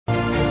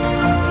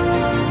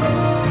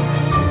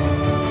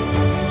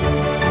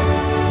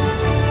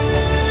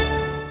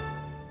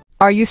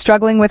Are you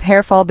struggling with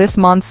hair fall this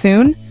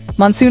monsoon?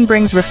 Monsoon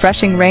brings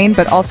refreshing rain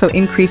but also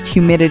increased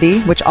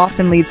humidity, which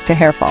often leads to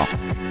hair fall.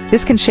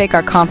 This can shake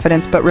our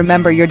confidence, but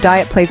remember, your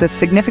diet plays a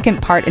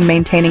significant part in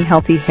maintaining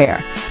healthy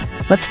hair.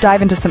 Let's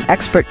dive into some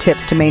expert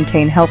tips to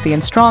maintain healthy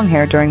and strong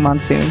hair during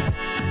monsoon.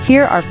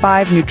 Here are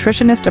 5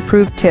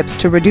 nutritionist-approved tips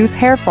to reduce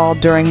hair fall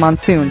during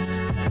monsoon.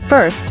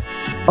 First,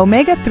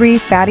 omega-3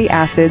 fatty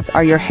acids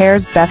are your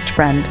hair's best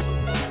friend.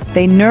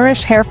 They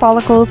nourish hair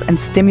follicles and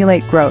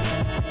stimulate growth.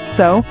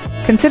 So,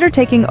 consider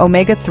taking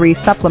omega-3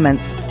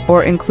 supplements,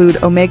 or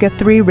include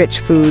omega-3 rich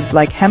foods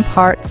like hemp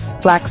hearts,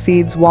 flax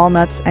seeds,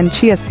 walnuts, and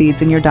chia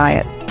seeds in your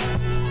diet.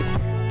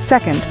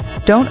 Second,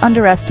 don't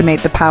underestimate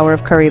the power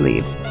of curry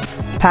leaves.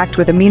 Packed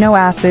with amino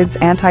acids,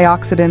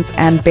 antioxidants,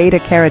 and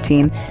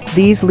beta-carotene,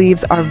 these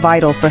leaves are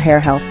vital for hair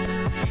health.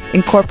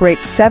 Incorporate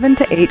 7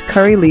 to 8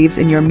 curry leaves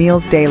in your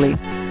meals daily.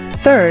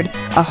 Third,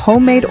 a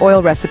homemade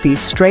oil recipe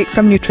straight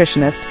from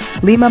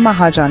nutritionist Lima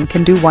Mahajan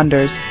can do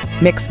wonders.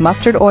 Mix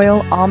mustard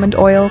oil, almond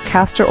oil,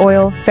 castor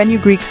oil,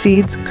 fenugreek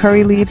seeds,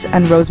 curry leaves,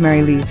 and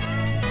rosemary leaves.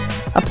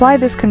 Apply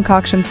this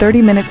concoction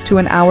 30 minutes to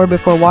an hour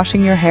before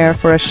washing your hair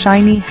for a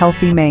shiny,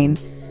 healthy mane.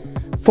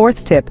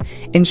 Fourth tip,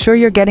 ensure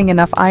you're getting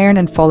enough iron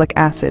and folic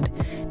acid.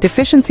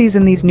 Deficiencies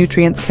in these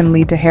nutrients can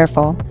lead to hair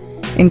fall.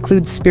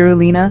 Include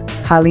spirulina,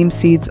 halim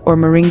seeds, or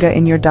moringa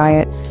in your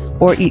diet,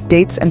 or eat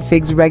dates and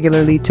figs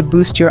regularly to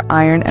boost your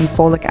iron and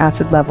folic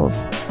acid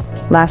levels.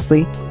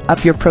 Lastly,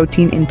 up your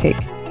protein intake.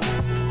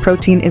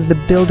 Protein is the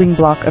building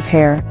block of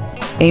hair.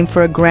 Aim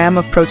for a gram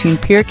of protein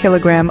per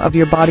kilogram of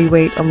your body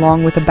weight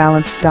along with a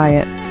balanced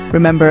diet.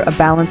 Remember, a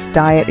balanced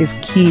diet is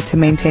key to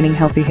maintaining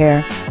healthy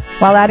hair.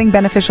 While adding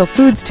beneficial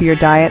foods to your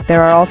diet,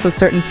 there are also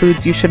certain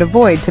foods you should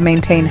avoid to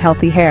maintain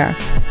healthy hair.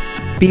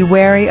 Be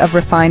wary of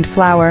refined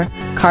flour,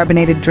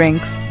 carbonated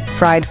drinks,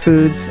 fried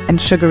foods,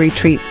 and sugary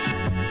treats.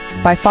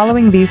 By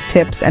following these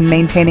tips and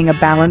maintaining a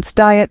balanced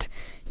diet,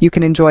 you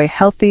can enjoy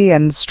healthy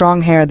and strong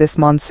hair this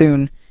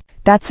monsoon.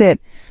 That's it.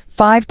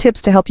 5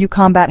 tips to help you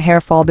combat hair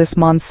fall this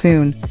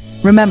monsoon.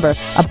 Remember,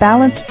 a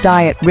balanced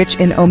diet rich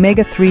in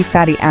omega-3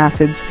 fatty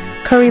acids,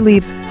 curry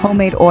leaves,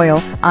 homemade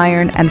oil,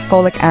 iron, and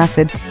folic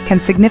acid can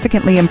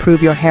significantly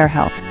improve your hair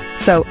health.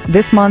 So,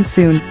 this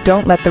monsoon,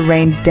 don't let the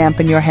rain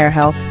dampen your hair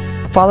health.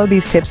 Follow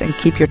these tips and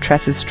keep your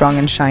tresses strong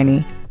and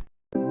shiny.